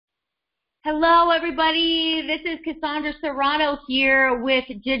Hello, everybody. This is Cassandra Serrano here with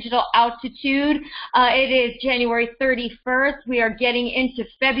Digital Altitude. It is January 31st. We are getting into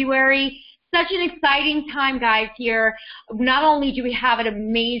February. Such an exciting time, guys, here. Not only do we have an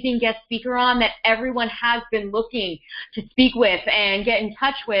amazing guest speaker on that everyone has been looking to speak with and get in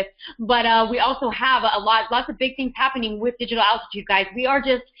touch with, but we also have lots of big things happening with Digital Altitude, guys. We are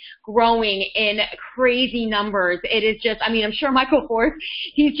just growing in crazy numbers. It is just, I'm sure Michael Force,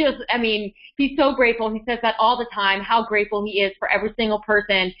 he's so grateful. He says that all the time, how grateful he is for every single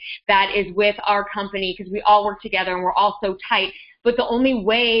person that is with our company, because we all work together and we're all so tight. But the only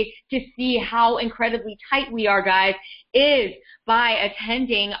way to see how incredibly tight we are, guys, is by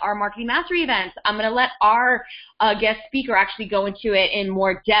attending our Marketing Mastery events. I'm going to let our guest speaker actually go into it in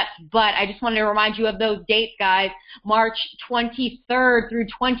more depth, but I just wanted to remind you of those dates, guys. March 23rd through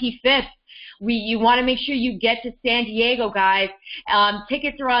 25th. You want to make sure you get to San Diego, guys.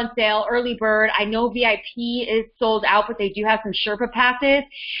 Tickets are on sale, early bird. I know VIP is sold out, but they do have some Sherpa passes.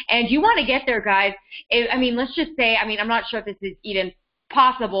 And you want to get there, guys. Let's just say, I'm not sure if this is even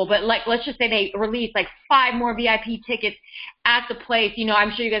possible, but let's just say they release 5 more VIP tickets at the place.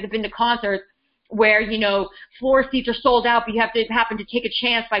 I'm sure you guys have been to concerts where, floor seats are sold out, but you have to happen to take a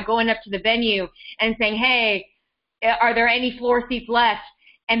chance by going up to the venue and saying, hey, are there any floor seats left?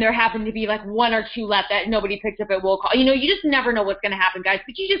 And there happen to be 1 or 2 left that nobody picked up at will call. You just never know what's going to happen, guys,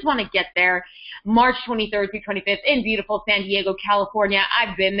 but you just want to get there. March 23rd through 25th in beautiful San Diego, California.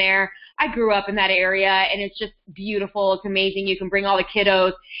 I've been there. I grew up in that area, and it's just beautiful. It's amazing. You can bring all the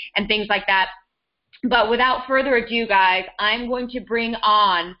kiddos and things like that. But without further ado, guys, I'm going to bring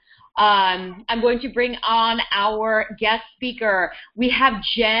on our guest speaker. We have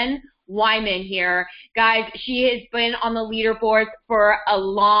Jen Wyman here. Guys, she has been on the leaderboards for a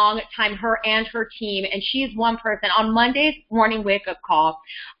long time, her and her team, and she is one person. On Monday's morning wake-up call,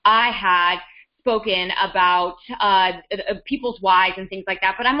 I had spoken about people's whys and things like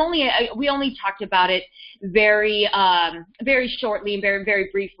that, but we only talked about it very shortly and very, very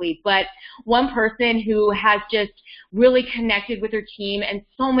briefly. But one person who has just really connected with her team and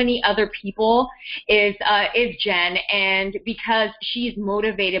so many other people is Jen, and because she's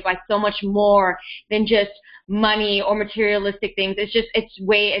motivated by so much more than just money or materialistic things,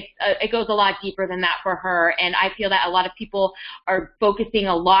 it goes a lot deeper than that for her. And I feel that a lot of people are focusing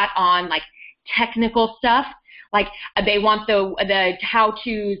a lot on technical stuff, they want the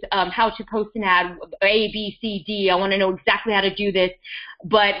how-tos, how to post an ad, A, B, C, D. I want to know exactly how to do this.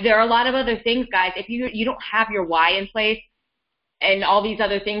 But there are a lot of other things, guys. If you don't have your why in place and all these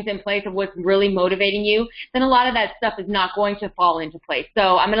other things in place of what's really motivating you, then a lot of that stuff is not going to fall into place.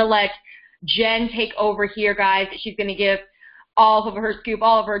 So I'm going to let Jen take over here, guys. She's going to give all of her scoop,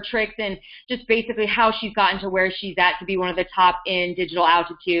 all of her tricks, and just basically how she's gotten to where she's at to be one of the top in Digital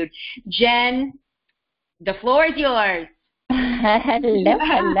Altitude. Jen, the floor is yours. Hello.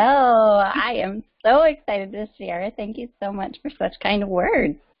 I am so excited to share. Thank you so much for such kind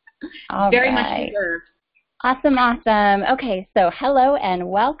words. Very much deserved. Awesome. Okay, so hello and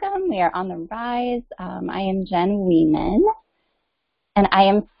welcome. We are on the rise. I am Jen Wyman. And I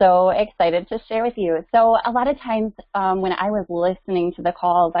am so excited to share with you. So a lot of times when I was listening to the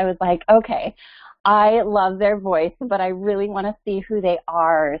calls, I was like, okay, I love their voice, but I really want to see who they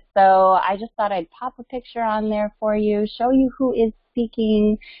are. So I just thought I'd pop a picture on there for you, show you who is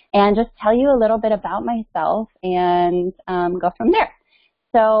speaking, and just tell you a little bit about myself and go from there.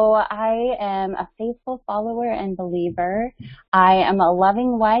 So I am a faithful follower and believer. I am a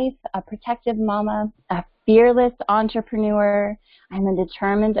loving wife, a protective mama, a fearless entrepreneur. I'm a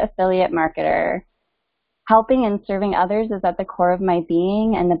determined affiliate marketer. Helping and serving others is at the core of my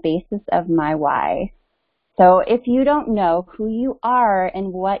being and the basis of my why. So if you don't know who you are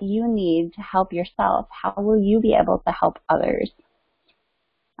and what you need to help yourself, how will you be able to help others?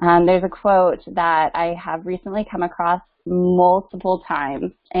 There's a quote that I have recently come across multiple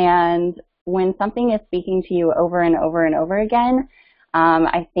times, and when something is speaking to you over and over and over again,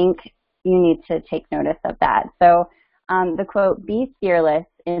 I think you need to take notice of that. So the quote, "Be fearless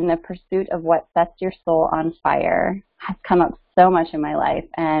in the pursuit of what sets your soul on fire," has come up so much in my life,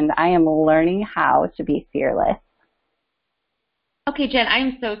 and I am learning how to be fearless. Okay, Jen,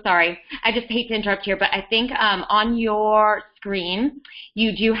 I'm so sorry. I just hate to interrupt here, but I think on your screen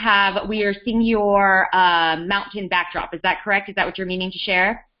you do have, we are seeing your mountain backdrop. Is that correct? Is that what you're meaning to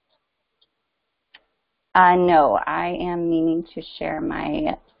share? No, I am meaning to share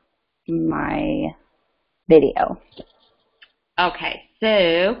my video. Okay,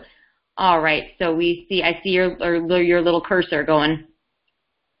 so, all right, so I see your little cursor going.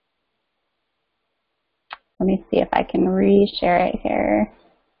 Let me see if I can reshare it here.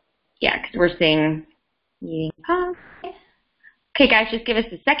 Yeah, because we're seeing meeting pause. Okay, guys, just give us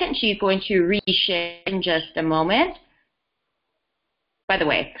a second. She's going to reshare in just a moment. By the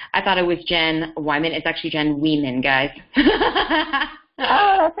way, I thought it was Jen Wyman. It's actually Jen Weeman, guys.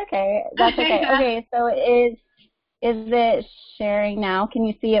 Oh, that's okay. That's okay. Okay, so is it sharing now? Can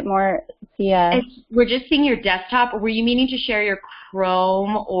you see it more? We're just seeing your desktop. Were you meaning to share your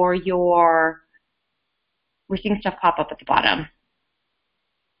Chrome or your? We're seeing stuff pop up at the bottom.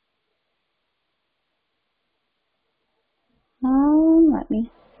 Let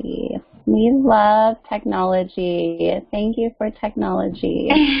me see. We love technology. Thank you for technology.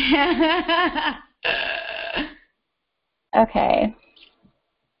 Okay.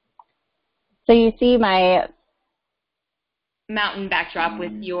 So you see my mountain backdrop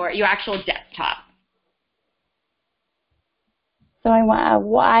with your actual desktop. So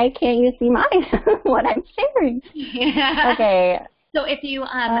why can't you see mine? What I'm sharing? Yeah. Okay. So if you just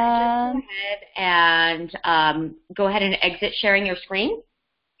go ahead and exit sharing your screen,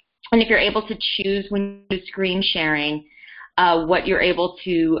 and if you're able to choose when you do screen sharing, what you're able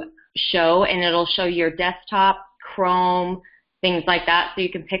to show, and it'll show your desktop, Chrome, things like that, so you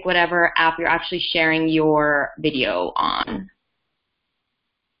can pick whatever app you're actually sharing your video on.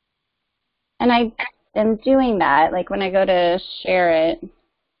 And I am doing that, like when I go to share it.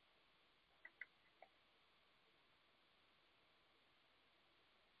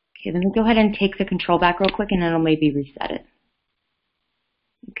 Okay, let me go ahead and take the control back real quick, and then I'll maybe reset it.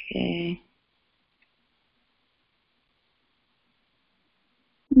 Okay.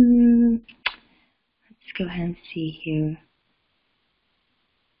 Let's go ahead and see here.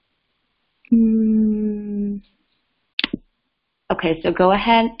 Okay, so go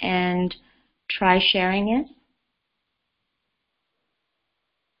ahead and try sharing it.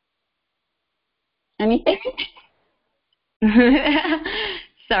 Anything?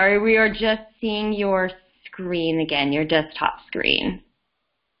 Sorry, we are just seeing your screen again, your desktop screen.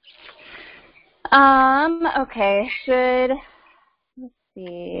 Okay, let's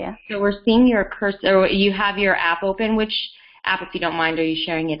see. So we're seeing your cursor. You have your app open. Which app, if you don't mind, are you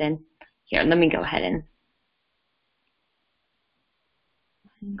sharing it in? Here, let me go ahead and.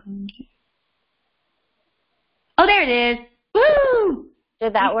 Oh, there it is. Woo!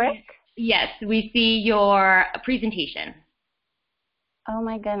 Did that work? Yes, we see your presentation. Oh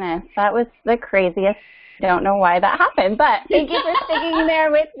my goodness, that was the craziest. Don't know why that happened, but thank you for sticking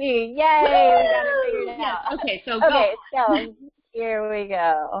there with me. Yay, we got it figured out. Okay, so so here we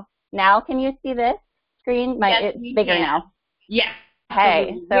go. Now, can you see this screen? Yes, it's bigger now. Yes.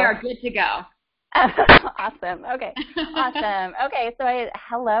 Hey, we are good to go. Awesome. Okay. Awesome. Okay, so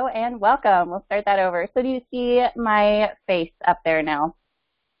hello and welcome. We'll start that over. So do you see my face up there now?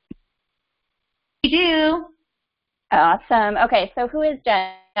 We do. Awesome. Okay, so who is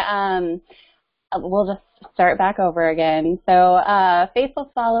Jen? We'll just start back over again. So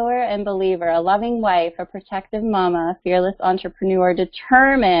faithful follower and believer, a loving wife, a protective mama, fearless entrepreneur,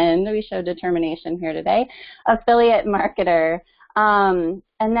 determined, we show determination here today, affiliate marketer. And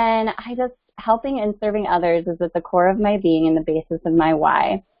then helping and serving others is at the core of my being and the basis of my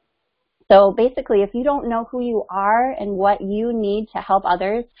why. So basically, if you don't know who you are and what you need to help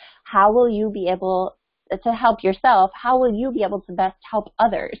others, how will you be able to help yourself? How will you be able to best help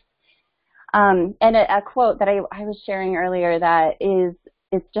others? And a quote that I was sharing earlier that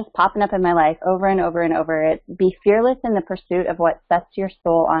it's just popping up in my life over and over and over. It's be fearless in the pursuit of what sets your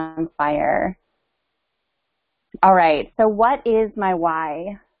soul on fire. All right, so what is my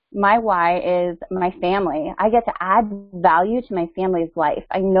why? My why is my family. I get to add value to my family's life.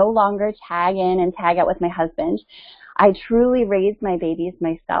 I no longer tag in and tag out with my husband. I truly raise my babies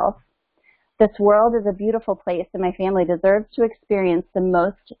myself. This world is a beautiful place, and my family deserves to experience the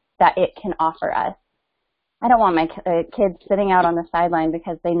most that it can offer us. I don't want my kids sitting out on the sideline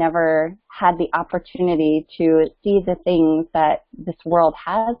because they never had the opportunity to see the things that this world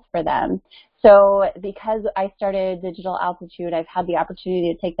has for them. So because I started Digital Altitude, I've had the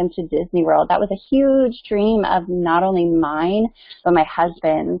opportunity to take them to Disney World. That was a huge dream of not only mine, but my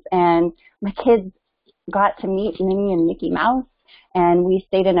husband's. And my kids got to meet Minnie and Mickey Mouse, and we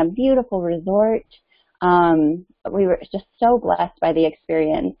stayed in a beautiful resort. We were just so blessed by the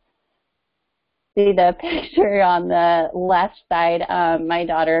experience. See the picture on the left side, my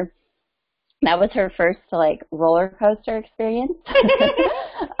daughter, that was her first roller coaster experience.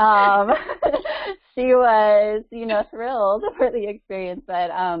 She was, thrilled for the experience,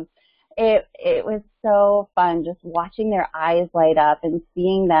 but it was so fun just watching their eyes light up and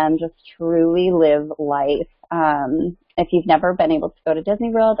seeing them just truly live life. If you've never been able to go to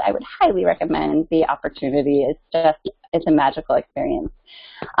Disney World, I would highly recommend the opportunity. It's a magical experience.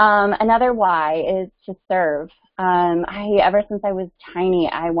 Another why is to serve. Ever since I was tiny,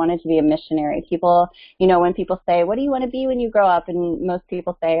 I wanted to be a missionary. People, when people say, what do you want to be when you grow up? And most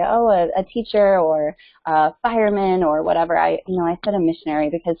people say, oh, a teacher or a fireman or whatever. I said a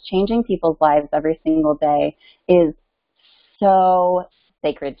missionary because changing people's lives every single day is so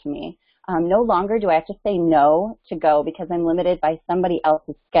sacred to me. No longer do I have to say no to go because I'm limited by somebody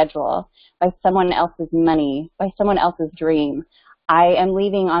else's schedule, by someone else's money, by someone else's dream. I am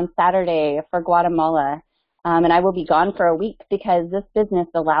leaving on Saturday for Guatemala, and I will be gone for a week because this business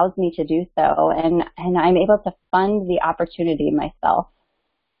allows me to do so, and I'm able to fund the opportunity myself.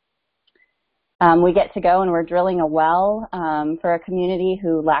 We get to go and we're drilling a well for a community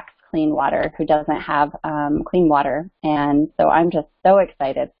who lacks clean water, who doesn't have clean water. And so I'm just so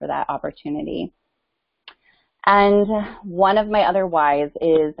excited for that opportunity. And one of my other whys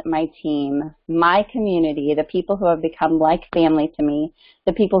is my team, my community, the people who have become like family to me,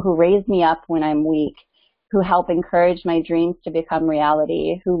 the people who raise me up when I'm weak, who help encourage my dreams to become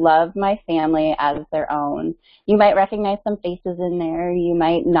reality, who love my family as their own. You might recognize some faces in there. You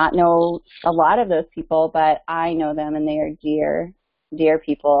might not know a lot of those people, but I know them, and they are dear, dear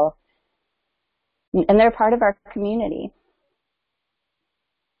people. And they're part of our community.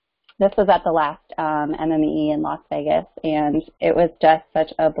 This was at the last MME in Las Vegas, and it was just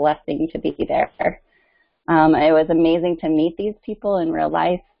such a blessing to be there. It was amazing to meet these people in real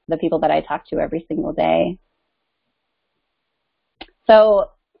life, the people that I talk to every single day.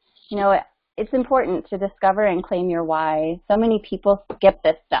 So, it's important to discover and claim your why. So many people skip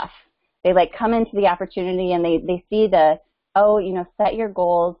this stuff. They come into the opportunity and they see set your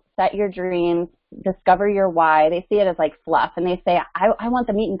goals, set your dreams, discover your why. They see it as fluff, and they say, I want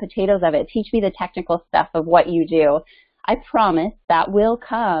the meat and potatoes of it. Teach me the technical stuff of what you do. I promise that will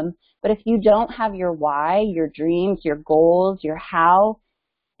come, but if you don't have your why, your dreams, your goals, your how,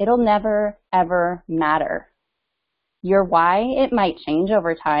 it'll never, ever matter. Your why, it might change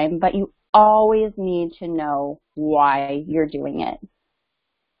over time, but you always need to know why you're doing it.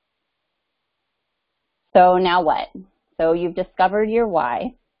 So now what? So you've discovered your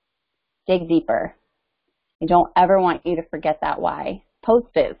why. Dig deeper. I don't ever want you to forget that why. Post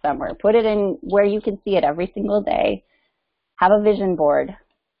it somewhere. Put it in where you can see it every single day. Have a vision board.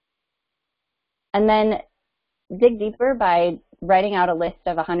 And then dig deeper by writing out a list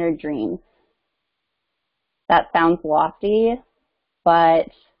of 100 dreams. That sounds lofty, but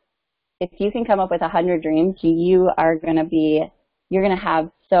if you can come up with 100 dreams, you're going to have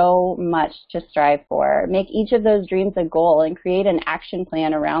so much to strive for. Make each of those dreams a goal and create an action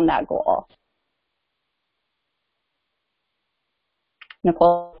plan around that goal.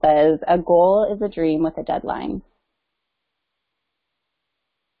 Nicole says, a goal is a dream with a deadline.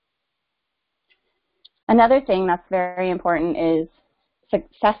 Another thing that's very important is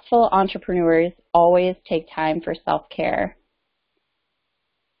successful entrepreneurs always take time for self-care.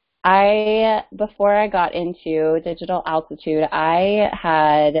 Before I got into Digital Altitude, I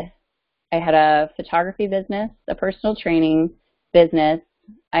had a photography business, a personal training business.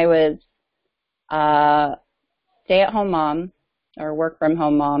 I was a stay-at-home mom or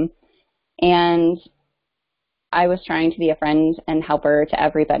work-from-home mom, and I was trying to be a friend and helper to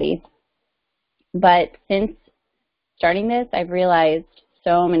everybody. But since starting this, I've realized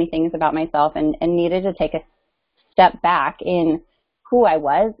so many things about myself and needed to take a step back in who I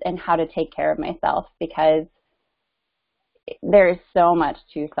was and how to take care of myself, because there's so much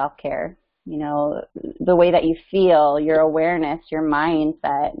to self-care. The way that you feel, your awareness, your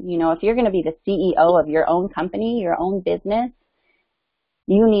mindset. If you're going to be the CEO of your own company, your own business,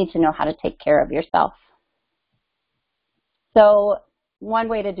 you need to know how to take care of yourself. So one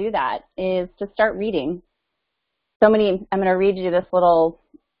way to do that is to start reading. I'm going to read you this little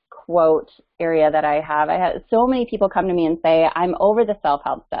quote area that I have. I had so many people come to me and say, I'm over the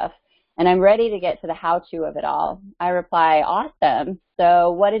self-help stuff and I'm ready to get to the how-to of it all. I reply, awesome.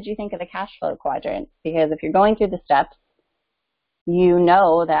 So what did you think of the cash flow quadrant? Because if you're going through the steps, you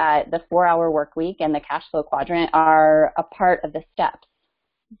know that the 4-hour work week and the cash flow quadrant are a part of the steps.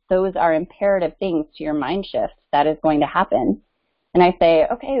 Those are imperative things to your mind shift that is going to happen. And I say,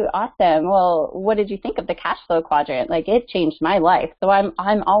 okay, awesome. Well, what did you think of the cash flow quadrant? It changed my life. So I'm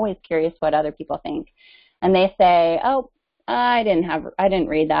always curious what other people think. And they say, oh, I didn't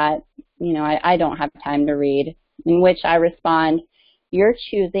read that. I don't have time to read. In which I respond, you're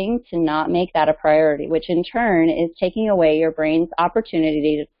choosing to not make that a priority, which in turn is taking away your brain's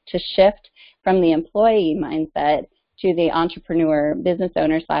opportunity to shift from the employee mindset to the entrepreneur, business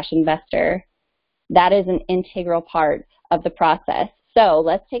owner / investor. That is an integral part of the process. So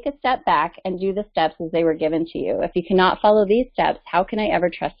let's take a step back and do the steps as they were given to you. If you cannot follow these steps, how can I ever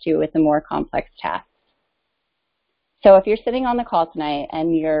trust you with the more complex tasks? So if you're sitting on the call tonight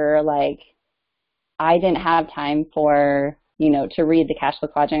and you're like, I didn't have time for, to read the cash flow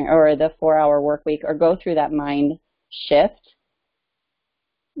quadrant or the 4-hour work week or go through that mind shift,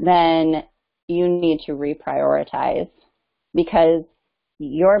 then you need to reprioritize, because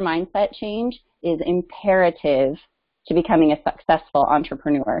your mindset change is imperative to becoming a successful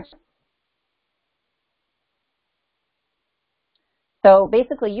entrepreneur. So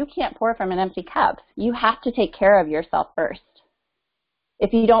basically, you can't pour from an empty cup. You have to take care of yourself first.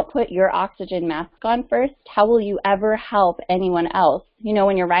 If you don't put your oxygen mask on first, how will you ever help anyone else?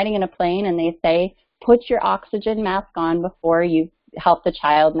 When you're riding in a plane and they say, put your oxygen mask on before you help the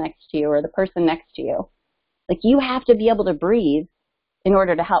child next to you or the person next to you. Like, you have to be able to breathe in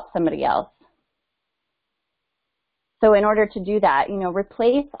order to help somebody else. So in order to do that,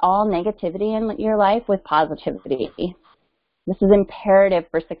 replace all negativity in your life with positivity. This is imperative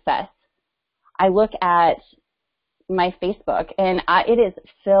for success. I look at my Facebook and it is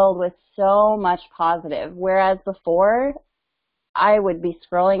filled with so much positive, whereas before I would be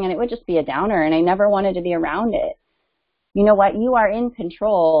scrolling and it would just be a downer and I never wanted to be around it. You know what? You are in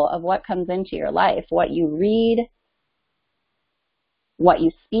control of what comes into your life, what you read, what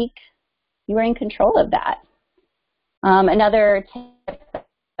you speak. You are in control of that. Another tip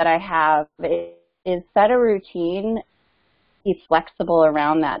that I have is set a routine, be flexible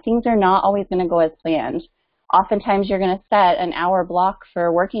around that. Things are not always going to go as planned. Oftentimes you're going to set an hour block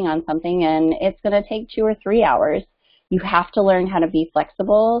for working on something and it's going to take 2 or 3 hours. You have to learn how to be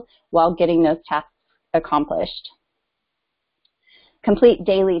flexible while getting those tasks accomplished. Complete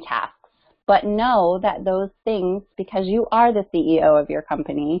daily tasks, but know that those things, because you are the CEO of your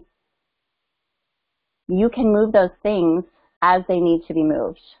company, you can move those things as they need to be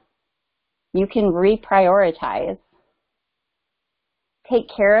moved. You can reprioritize. Take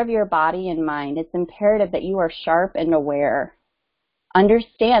care of your body and mind. It's imperative that you are sharp and aware.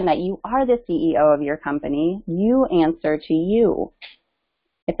 Understand that you are the CEO of your company. You answer to you.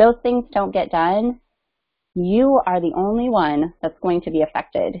 If those things don't get done, you are the only one that's going to be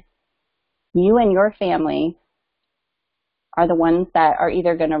affected. You and your family are the ones that are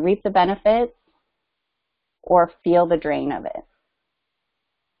either going to reap the benefits or feel the drain of it.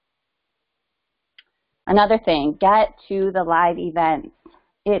 Another thing, get to the live events.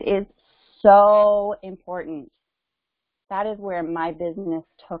 It is so important. That is where my business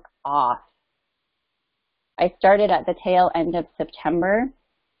took off. I started at the tail end of September,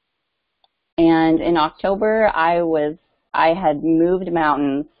 and in October I had moved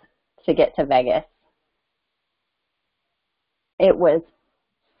mountains to get to Vegas. It was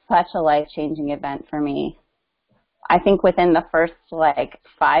such a life-changing event for me. I think within the first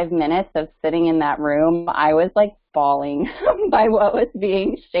 5 minutes of sitting in that room, I was bawling by what was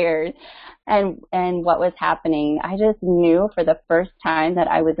being shared and what was happening. I just knew for the first time that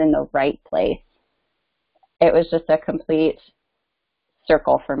I was in the right place. It was just a complete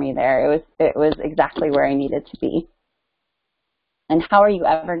circle for me there. It was exactly where I needed to be. And how are you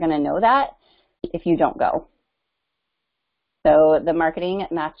ever going to know that if you don't go? So the Marketing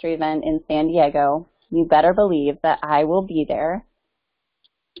Mastery event in San Diego, you better believe that I will be there.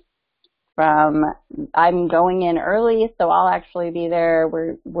 I'm going in early, so I'll actually be there.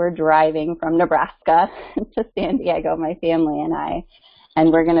 We're driving from Nebraska to San Diego, my family and I,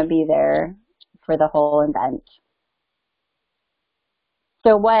 and we're going to be there for the whole event.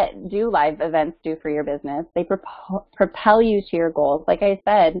 So what do live events do for your business? They propel you to your goals. Like I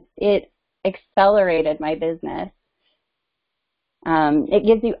said, it accelerated my business. It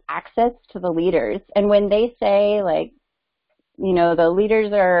gives you access to the leaders. And when they say, the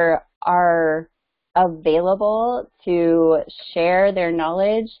leaders are available to share their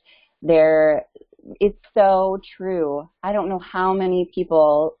knowledge, it's so true. I don't know how many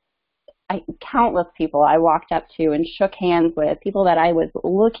people, countless people I walked up to and shook hands with, people that I was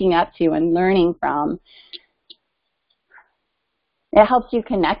looking up to and learning from. It helps you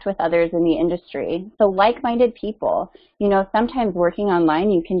connect with others in the industry. So like-minded people, sometimes working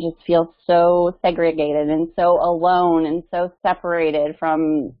online, you can just feel so segregated and so alone and so separated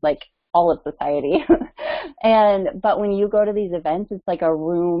from all of society. But when you go to these events, it's like a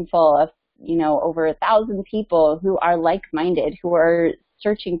room full of, over 1,000 people who are like-minded, who are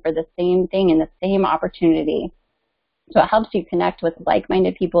searching for the same thing and the same opportunity. So it helps you connect with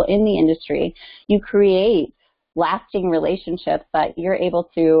like-minded people in the industry. You create lasting relationships that you're able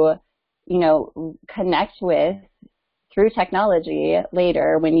to, connect with through technology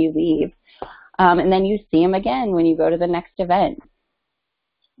later when you leave. And then you see them again when you go to the next event.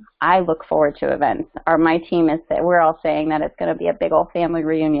 I look forward to events. My team we're all saying that it's going to be a big old family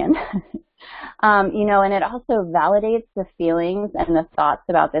reunion. You know, and it also validates the feelings and the thoughts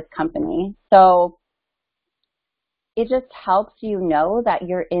about this company. So it just helps you know that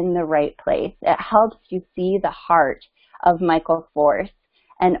you're in the right place. It helps you see the heart of Michael Force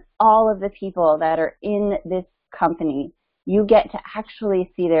and all of the people that are in this company. You get to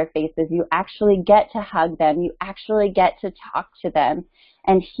actually see their faces. You actually get to hug them. You actually get to talk to them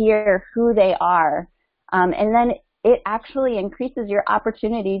and hear who they are. And then it actually increases your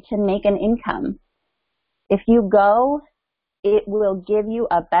opportunity to make an income. If you go, it will give you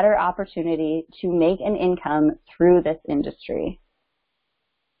a better opportunity to make an income through this industry.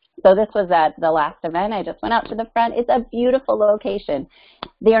 So this was at the last event. I just went out to the front. It's a beautiful location.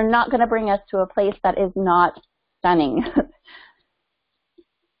 They are not going to bring us to a place that is not stunning.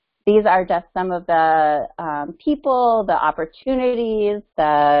 These are just some of the people, the opportunities,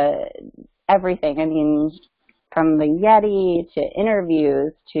 everything. I mean, from the Yeti to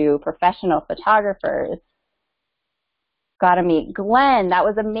interviews to professional photographers. Got to meet Glenn. That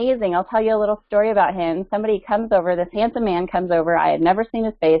was amazing. I'll tell you a little story about him. Somebody comes over, this handsome man comes over. I had never seen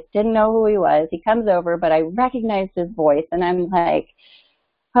his face, didn't know who he was. He comes over, but I recognized his voice, and I'm like,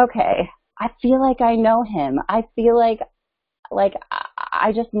 okay, I feel like I know him. I feel like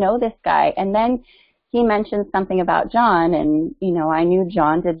I just know this guy. And then he mentioned something about John, and, you know, I knew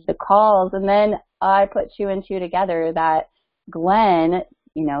John did the calls, and then I put two and two together that Glenn,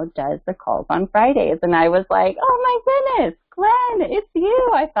 you know, does the calls on Fridays. And I was like, oh my goodness, Glenn, it's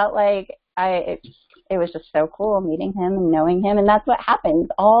you. I felt like it was just so cool meeting him and knowing him. And that's what happens.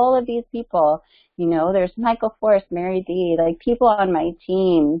 All of these people, you know, there's Michael Force, Mary D, like people on my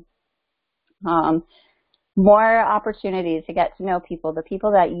team, more opportunities to get to know people, the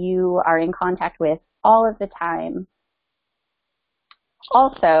people that you are in contact with all of the time.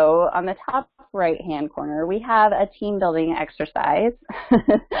 Also, on the top right-hand corner, we have a team building exercise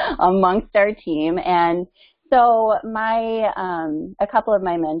amongst our team. And so a couple of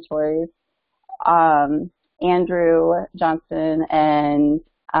my mentors, Andrew Johnson and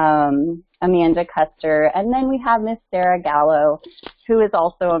Amanda Custer, and then we have Miss Sarah Gallo, who is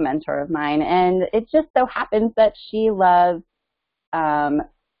also a mentor of mine. And it just so happens that she loves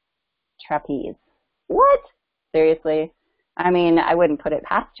trapeze. What? Seriously? I mean, I wouldn't put it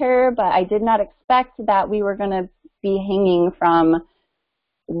past her, but I did not expect that we were going to be hanging from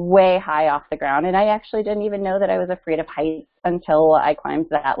way high off the ground. And I actually didn't even know that I was afraid of heights until I climbed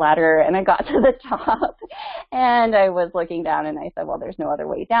that ladder and I got to the top. And I was looking down and I said, well, there's no other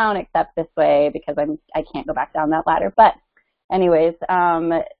way down except this way because I can't go back down that ladder. But anyways,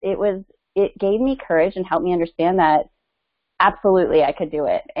 it gave me courage and helped me understand that absolutely I could do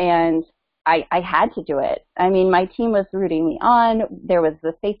it. And I had to do it. I mean, my team was rooting me on. There was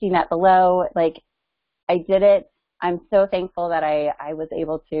the safety net below. Like, I did it. I'm so thankful that I was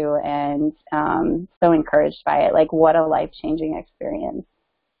able to, and so encouraged by it. Like, what a life-changing experience.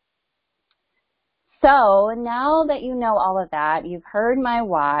 So now that you know all of that, you've heard my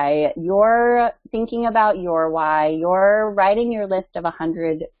why, you're thinking about your why, you're writing your list of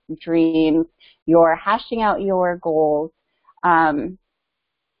 100 dreams, you're hashing out your goals,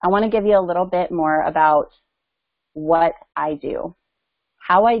 I want to give you a little bit more about what I do,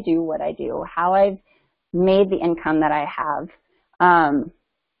 how I do what I do, how I've made the income that I have.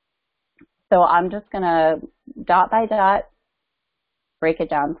 So I'm just going to dot by dot break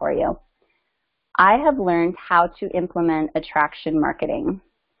it down for you. I have learned how to implement attraction marketing.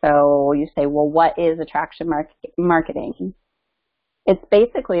 So you say, well, what is attraction marketing? It's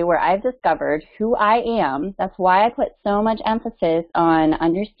basically where I've discovered who I am. That's why I put so much emphasis on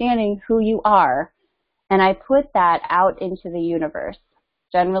understanding who you are. And I put that out into the universe,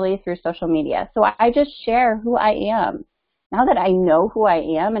 generally through social media. So I just share who I am. Now that I know who I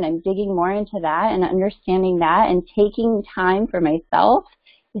am and I'm digging more into that and understanding that and taking time for myself,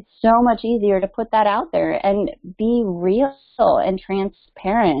 it's so much easier to put that out there and be real and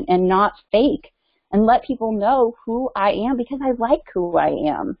transparent and not fake. And let people know who I am because I like who I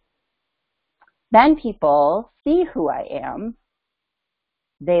am. Then people see who I am.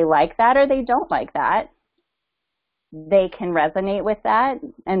 They like that or they don't like that. They can resonate with that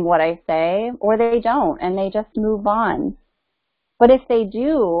and what I say, or they don't, and they just move on. But if they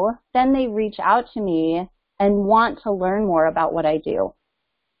do, then they reach out to me and want to learn more about what I do.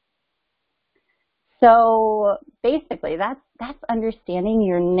 So basically, that's understanding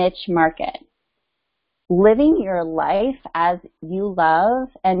your niche market. living your life as you love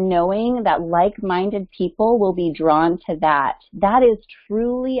and knowing that like-minded people will be drawn to that. That is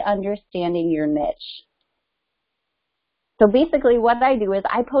truly understanding your niche. So basically what I do is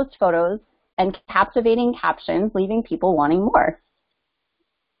I post photos and captivating captions, leaving people wanting more.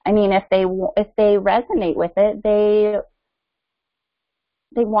 I mean, if they resonate with it, they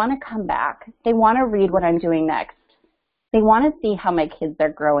want to come back. They want to read what I'm doing next. They want to see how my kids are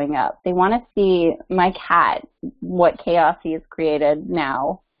growing up. They want to see my cat, what chaos he has created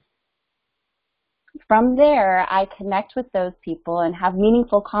now. From there, I connect with those people and have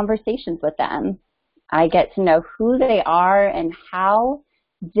meaningful conversations with them. I get to know who they are and how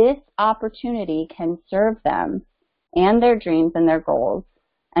this opportunity can serve them and their dreams and their goals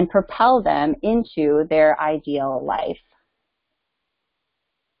and propel them into their ideal life.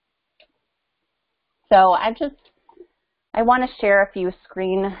 So I want to share a few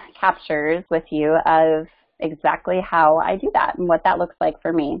screen captures with you of exactly how I do that and what that looks like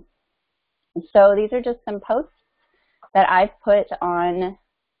for me. So these are just some posts that I've put on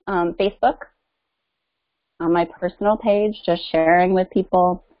Facebook, on my personal page, just sharing with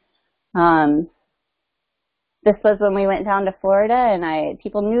people. This was when we went down to Florida, and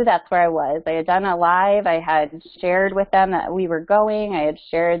people knew that's where I was. I had done a live. I had shared with them that we were going. I had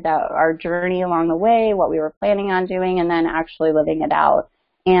shared that our journey along the way, what we were planning on doing, and then actually living it out.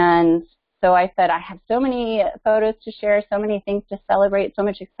 And so I said, I have so many photos to share, so many things to celebrate, so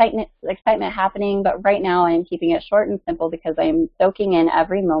much excitement happening, but right now I am keeping it short and simple because I am soaking in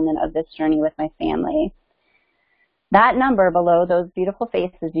every moment of this journey with my family. That number below those beautiful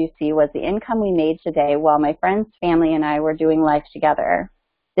faces you see was the income we made today while my friends, family, and I were doing life together.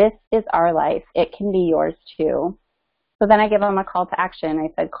 This is our life. It can be yours too. So then I give them a call to action.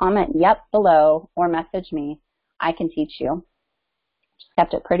 I said, comment yep below or message me. I can teach you. Just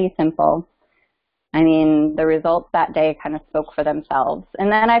kept it pretty simple. I mean, the results that day kind of spoke for themselves. And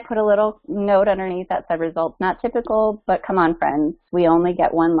then I put a little note underneath that said, results not typical, but come on, friends. We only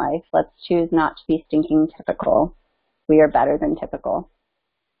get one life. Let's choose not to be stinking typical. We are better than typical.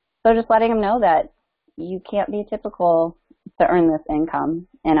 So just letting them know that you can't be typical to earn this income.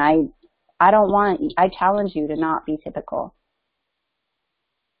 And I challenge you to not be typical.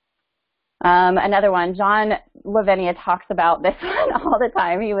 Another one, John Lavinia talks about this one all the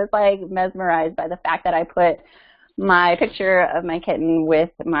time. He was like mesmerized by the fact that I put my picture of my kitten with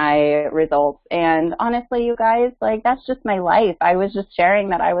my results. And honestly, you guys, like, that's just my life. I was just sharing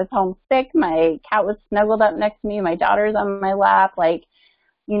that I was homesick. My cat was snuggled up next to me. My daughter's on my lap. Like,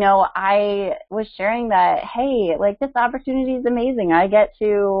 you know, I was sharing that, hey, like, this opportunity is amazing. I get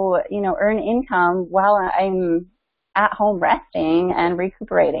to, you know, earn income while I'm at home resting and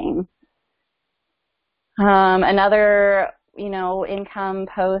recuperating. Another, you know, income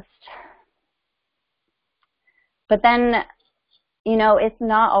post. But then, you know, it's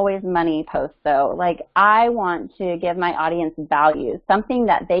not always money posts, though. Like, I want to give my audience value, something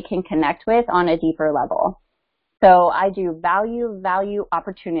that they can connect with on a deeper level. So I do value,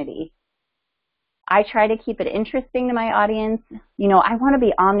 opportunity. I try to keep it interesting to my audience. You know, I want to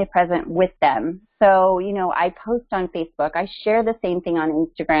be omnipresent with them. So, you know, I post on Facebook. I share the same thing on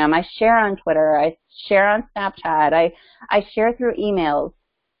Instagram. I share on Twitter. I share on Snapchat. I share through emails.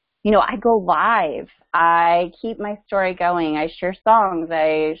 You know, I go live. I keep my story going. I share songs.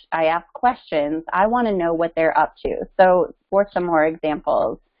 I ask questions. I want to know what they're up to. So for some more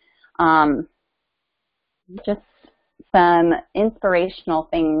examples, just some inspirational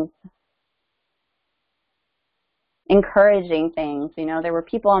things, encouraging things. You know, there were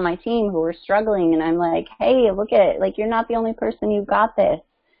people on my team who were struggling, and I'm like, hey, look at it. Like, you're not the only person. You've got this.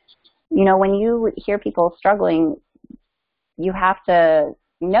 You know, when you hear people struggling, you have to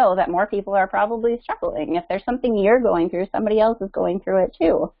know that more people are probably struggling. If there's something you're going through, somebody else is going through it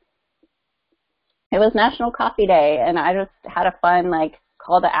too. It was National Coffee Day, and I just had a fun, like,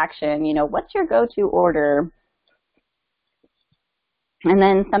 call to action. You know, what's your go-to order? And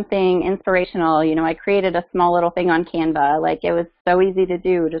then something inspirational. You know, I created a small little thing on Canva. Like, it was so easy to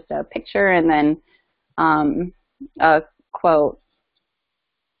do, just a picture and then a quote.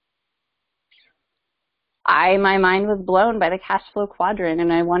 My mind was blown by the cash flow quadrant,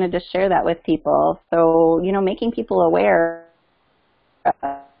 and I wanted to share that with people. So, you know, making people aware of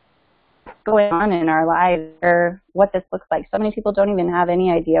what's going on in our lives or what this looks like. So many people don't even have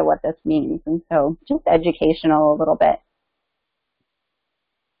any idea what this means. And so just educational a little bit.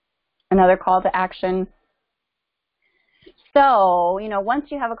 Another call to action. So, you know, once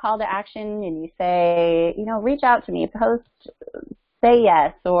you have a call to action and you say, you know, reach out to me, post, say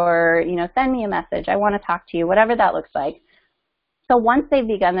yes, or, you know, send me a message. I want to talk to you, whatever that looks like. So once they've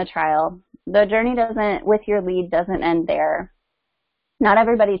begun the trial, the journey with your lead doesn't end there. Not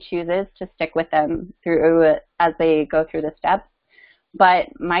everybody chooses to stick with them through as they go through the steps, but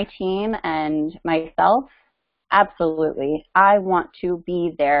my team and myself, absolutely. I want to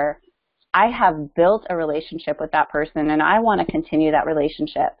be there. I have built a relationship with that person, and I want to continue that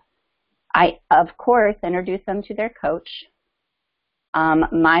relationship. I, of course, introduce them to their coach,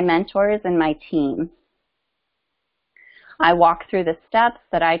 my mentors, and my team. I walk through the steps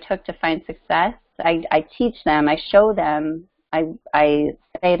that I took to find success. I teach them. I show them. I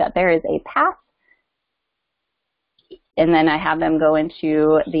say that there is a path, and then I have them go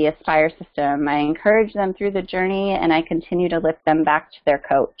into the Aspire system. I encourage them through the journey, and I continue to lift them back to their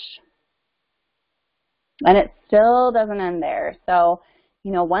coach. And it still doesn't end there. So,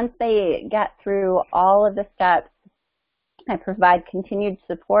 once they get through all of the steps, I provide continued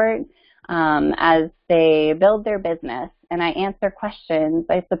support as they build their business, and I answer questions.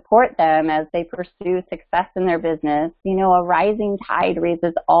 I support them as they pursue success in their business. A rising tide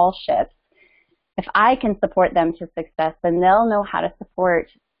raises all ships. If I can support them to success, then they'll know how to support,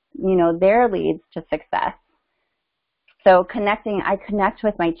 their leads to success. So I connect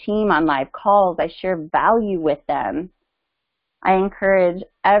with my team on live calls. I share value with them. I encourage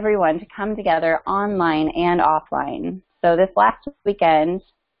everyone to come together online and offline. So this last weekend,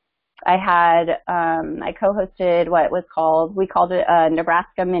 I co-hosted we called it a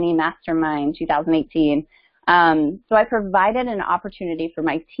Nebraska Mini Mastermind 2018. So I provided an opportunity for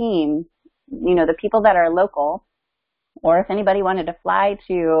my team, the people that are local, or if anybody wanted to fly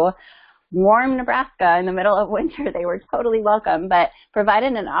to warm Nebraska in the middle of winter, they were totally welcome, but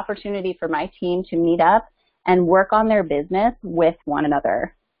provided an opportunity for my team to meet up and work on their business with one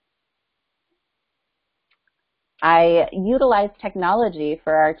another. I utilized technology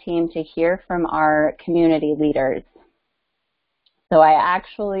for our team to hear from our community leaders. So I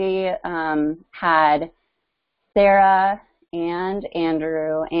actually had Sarah and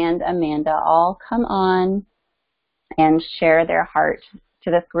Andrew and Amanda all come on and share their heart to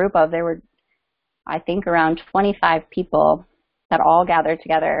this group of, there were, I think, around 25 people that all gathered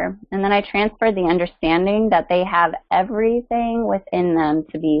together. And then I transferred the understanding that they have everything within them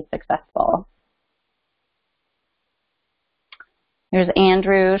to be successful. There's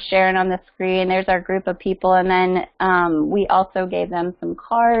Andrew sharing on the screen. There's our group of people. And then we also gave them some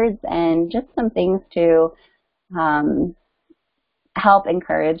cards and just some things to help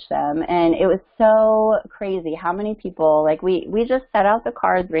encourage them. And it was so crazy how many people, we just set out the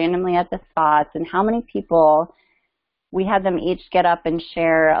cards randomly at the spots, and how many people, we had them each get up and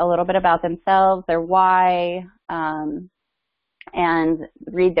share a little bit about themselves, their why, and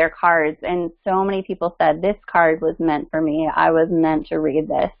read their cards. And so many people said, this card was meant for me. I was meant to read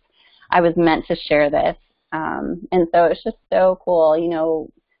this. I was meant to share this. And so it's just so cool.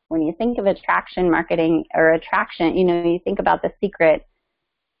 When you think of attraction marketing or attraction, you think about the secret.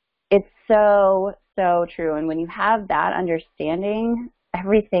 It's so, so true. And when you have that understanding,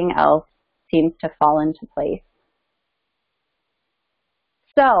 everything else seems to fall into place.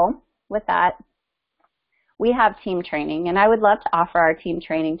 So with that, we have team training, and I would love to offer our team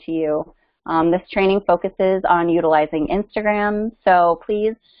training to you. This training focuses on utilizing Instagram, so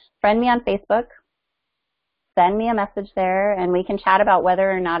please friend me on Facebook, send me a message there, and we can chat about whether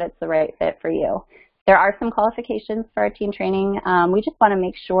or not it's the right fit for you. There are some qualifications for our team training. We just want to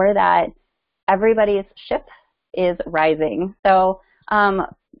make sure that everybody's ship is rising. So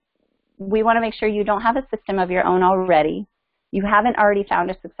we want to make sure you don't have a system of your own already, you haven't already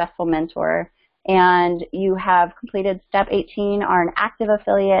found a successful mentor, and you have completed step 18, are an active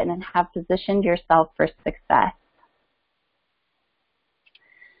affiliate, and have positioned yourself for success.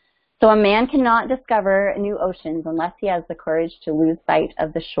 So a man cannot discover new oceans unless he has the courage to lose sight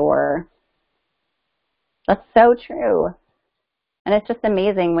of the shore. That's so true. And it's just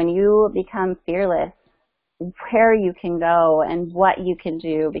amazing when you become fearless, where you can go and what you can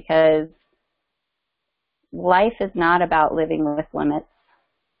do, because life is not about living with limits.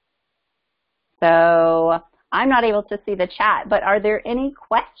 So I'm not able to see the chat, but are there any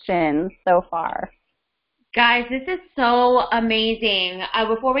questions so far? Guys, this is so amazing.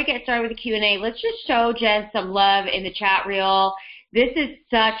 Before we get started with the Q&A, let's just show Jen some love in the chat reel. This is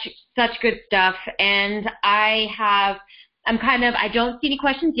such good stuff, and I don't see any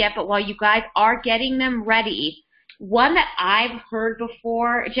questions yet, but while you guys are getting them ready, one that I've heard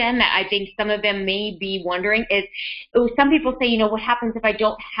before, Jen, that I think some of them may be wondering is, some people say, what happens if I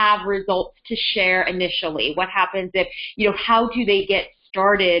don't have results to share initially? What happens if, how do they get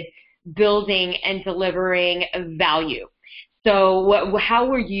started building and delivering value? So how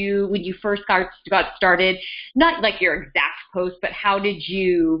were you, when you first got started, not like your exact post, but how did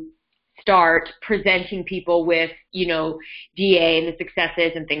you start presenting people with, you know, DA and the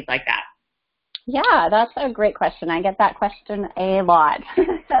successes and things like that? Yeah, that's a great question. I get that question a lot.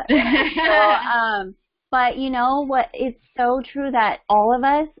 But you know what? It's so true that all of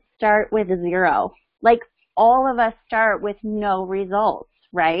us start with zero. Like, all of us start with no results,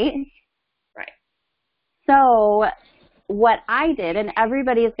 right? Right. So what I did, and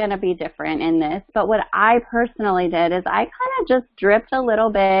everybody's going to be different in this, but what I personally did is I kind of just dripped a little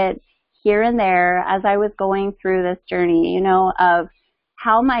bit here and there as I was going through this journey, you know, of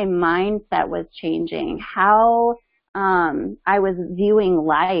how my mindset was changing, how I was viewing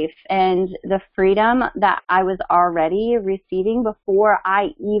life, and the freedom that I was already receiving before I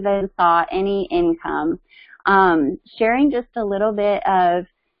even saw any income. Sharing just a little bit of,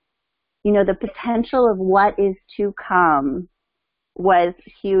 you know, the potential of what is to come was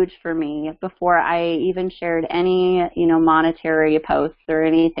huge for me before I even shared any, you know, monetary posts or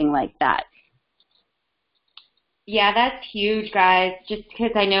anything like that. Yeah, that's huge, guys. Just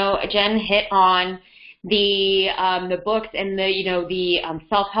because I know Jen hit on the books and the, you know, the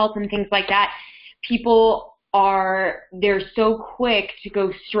self-help and things like that. People they're so quick to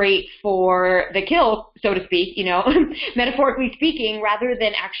go straight for the kill, so to speak, you know, metaphorically speaking, rather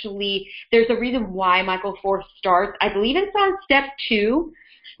than actually, there's a reason why Michael Force starts, I believe it's on step 2,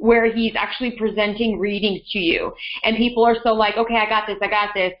 where he's actually presenting readings to you. And people are so like, okay, I got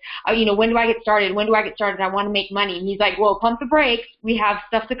this. You know, when do I get started? I want to make money. And he's like, well, pump the brakes. We have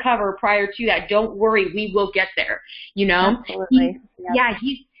stuff to cover prior to that. Don't worry. We will get there. You know? Absolutely. Yeah,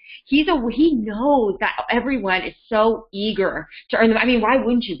 he knows that everyone is so eager to earn them. I mean, why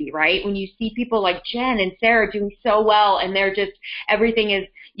wouldn't you be, right? When you see people like Jen and Sarah doing so well and they're just, everything is,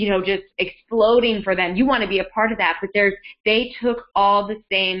 you know, just exploding for them. You want to be a part of that, but they took all the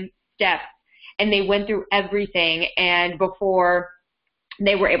same steps and they went through everything and before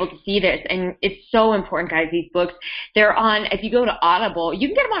they were able to see this. And it's so important, guys, these books. They're on, if you go to Audible, you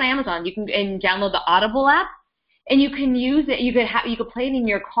can get them on Amazon. You can download the Audible app. And you can use it. You could play it in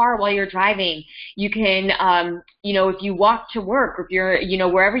your car while you're driving. You can, you know, if you walk to work, or if you're, you know,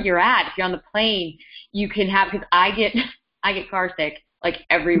 wherever you're at, if you're on the plane, you can have. Because I get car sick like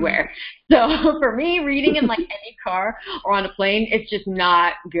everywhere. So for me, reading in like any car or on a plane, it's just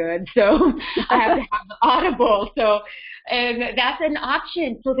not good. So I have to have the Audible. So, and that's an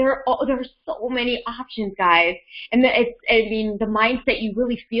option. So there are so many options, guys. And the mindset, you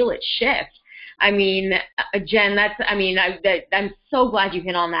really feel it shift. I mean, Jen, I'm so glad you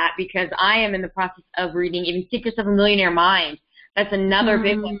hit on that because I am in the process of reading even Secrets of a Millionaire Mind. That's another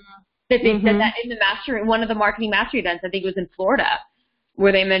big one. That they said that in the one of the marketing mastery events, I think it was in Florida,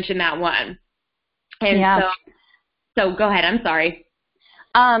 where they mentioned that one. And yeah. So go ahead. I'm sorry.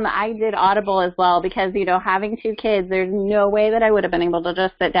 I did Audible as well because, you know, having 2 kids, there's no way that I would have been able to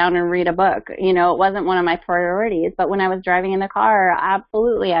just sit down and read a book. You know, it wasn't one of my priorities. But when I was driving in the car,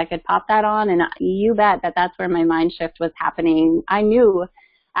 absolutely, I could pop that on, and you bet that that's where my mind shift was happening. I knew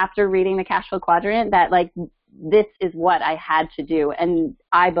after reading the Cash Flow Quadrant that, like, this is what I had to do. And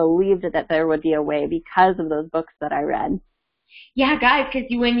I believed that there would be a way because of those books that I read. Yeah, guys, because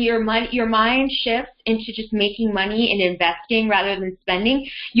when your mind shifts into just making money and investing rather than spending,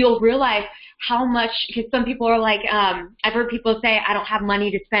 you'll realize how much, because some people are like, I've heard people say, I don't have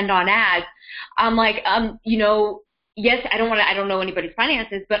money to spend on ads. I'm like, you know, yes, I don't know anybody's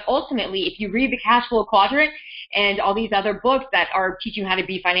finances, but ultimately, if you read the Cash Flow Quadrant and all these other books that are teaching you how to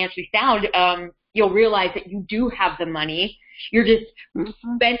be financially sound, you'll realize that you do have the money. You're just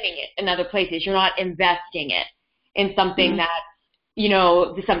spending it in other places. You're not investing it in something that, you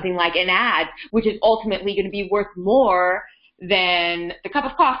know, something like an ad, which is ultimately going to be worth more than the cup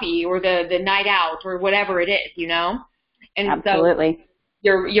of coffee or the night out or whatever it is, you know? And absolutely.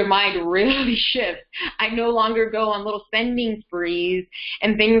 So your mind really shifts. I no longer go on little spending sprees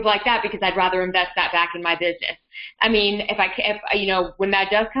and things like that because I'd rather invest that back in my business. I mean, if you know, when that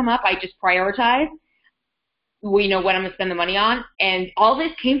does come up, I just prioritize, you know, what I'm going to spend the money on. And all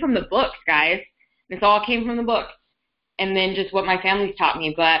this came from the books, guys. This all came from the books. And then just what my family's taught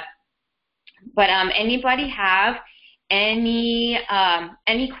me. But anybody have any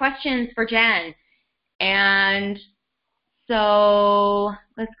questions for Jen? And so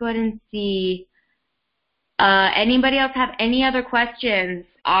let's go ahead and see. Anybody else have any other questions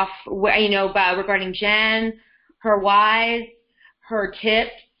regarding Jen, her whys, her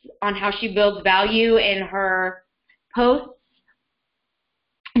tips on how she builds value in her posts?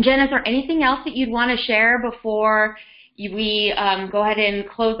 Jen, is there anything else that you'd want to share before we go ahead and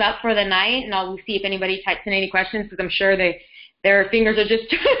close up for the night? And I'll see if anybody types in any questions because I'm sure their fingers are just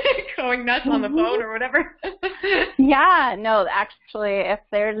going nuts on the phone or whatever. Yeah, no, actually, if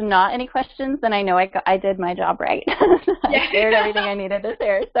there's not any questions, then I know I did my job right. I shared everything I needed to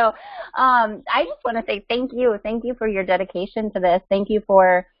share. So I just want to say thank you. Thank you for your dedication to this. Thank you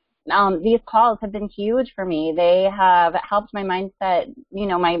for these calls have been huge for me. They have helped my mindset,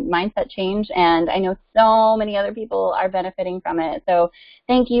 my mindset change, and I know so many other people are benefiting from it. So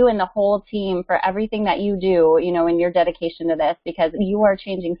thank you and the whole team for everything that you do, in your dedication to this, because you are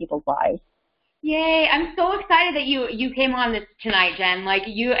changing people's lives. Yay. I'm so excited that you came on this tonight, Jen.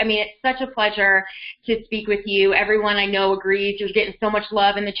 It's such a pleasure to speak with you. Everyone I know agrees. You're getting so much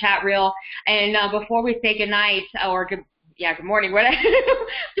love in the chat reel. And before we say goodnight, or good morning, whatever,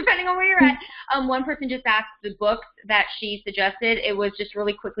 depending on where you're at, one person just asked the books that she suggested. It was just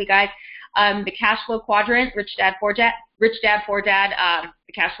really quickly, guys, The Cash Flow Quadrant, Rich Dad, Poor Dad,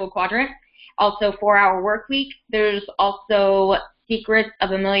 The Cash Flow Quadrant. Also, 4-Hour Workweek. There's also Secrets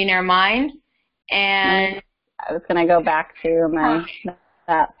of a Millionaire Mind. And I was going to go back to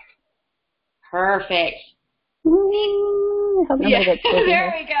that. Perfect. I hope nobody gets sleepy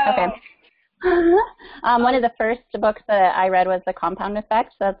there we go. Okay. One of the first books that I read was The Compound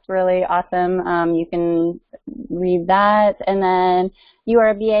Effect. That's really awesome. You can read that. And then You Are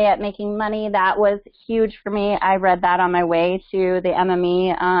a BA at Making Money. That was huge for me. I read that on my way to the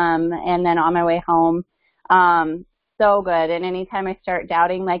MME and then on my way home. So good. And anytime I start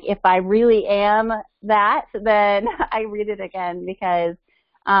doubting, like, if I really am that, then I read it again, because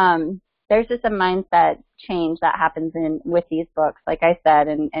there's just a mindset change that happens with these books, like I said,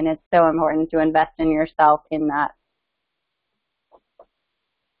 and it's so important to invest in yourself in that.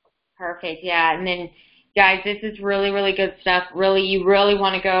 Perfect. Yeah. And then, guys, this is really, really good stuff. Really, you really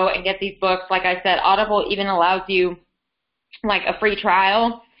want to go and get these books. Like I said, Audible even allows you like a free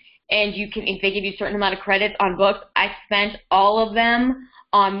trial. And you can, if they give you a certain amount of credits on books, I spent all of them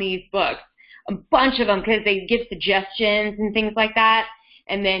on these books, a bunch of them, because they give suggestions and things like that.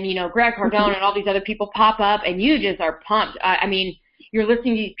 And then, Greg Cardone and all these other people pop up, and you just are pumped. You're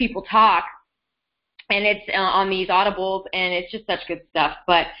listening to these people talk, and it's on these Audibles, and it's just such good stuff.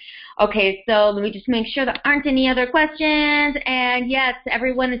 But, okay, so let me just make sure there aren't any other questions. And, yes,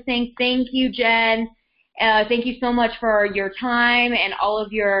 everyone is saying thank you, Jen. Thank you so much for your time and all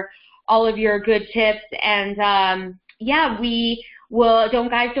of your good tips. And we will.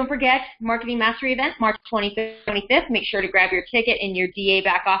 Don't forget Marketing Mastery event, March 25th, 25th. Make sure to grab your ticket in your DA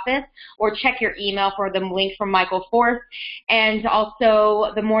back office, or check your email for the link from Michael Force. And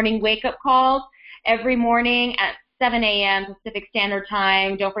also the morning wake up calls every morning at 7 a.m. Pacific Standard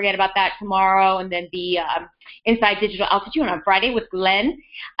Time. Don't forget about that tomorrow, and then the Inside Digital Altitude on Friday with Glenn.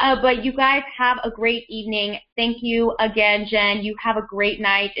 But you guys have a great evening. Thank you again, Jen. You have a great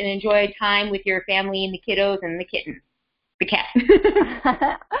night and enjoy time with your family and the kiddos and the kitten, the cat.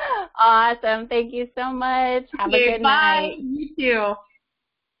 Awesome. Thank you so much. Have a good night. You too.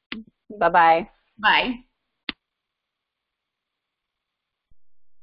 Bye-bye. Bye.